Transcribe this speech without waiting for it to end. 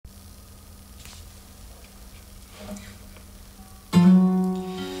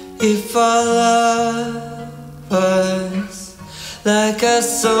If our love was like a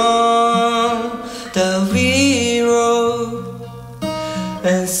song that we wrote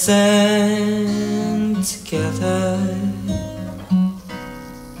and sang together,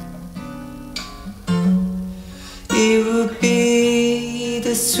 it would be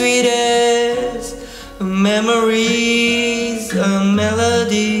the sweetest of memories, of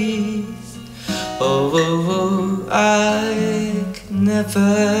melodies. Oh, oh, oh, I could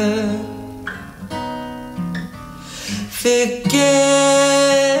never forget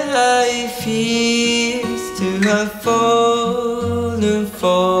how it feels to have fallen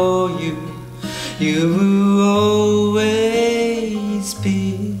for you. You will always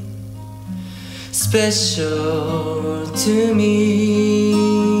be special to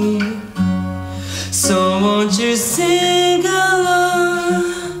me. So won't you sing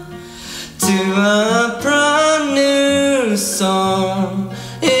along to a brand new song?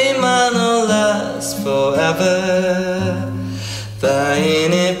 It might not last forever, but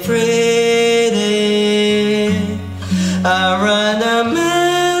ain't it pretty? I write a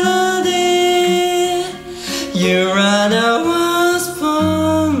melody, you write a words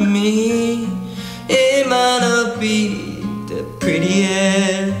for me. It might not be the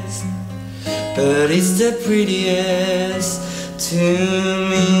prettiest, but it's the prettiest to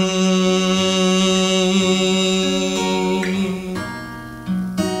me.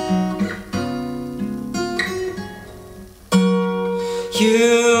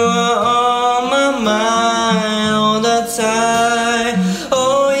 You are on my mind all the time.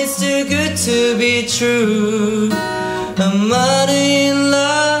 Oh, it's too good to be true. I'm not in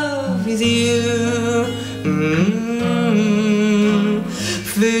love with you.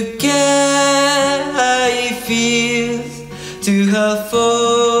 Forget how it feels to have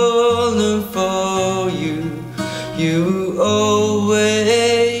fallen for you. You will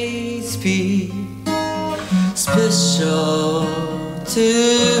always be special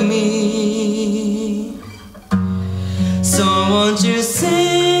to me. So won't you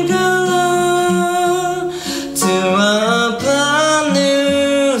sing along to a brand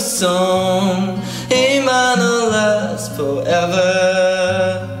new song? It might not last forever,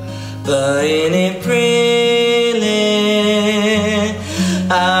 but ain't it pretty?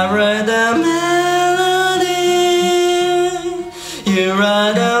 I write a melody, you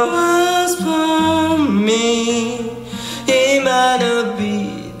write a words for me. It might not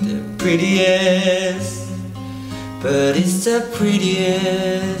be the prettiest, but it's the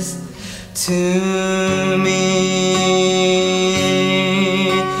prettiest to me.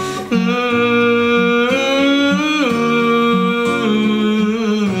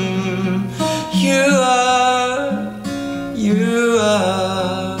 You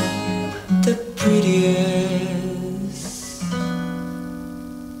are the prettiest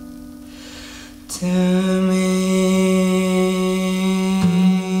to me.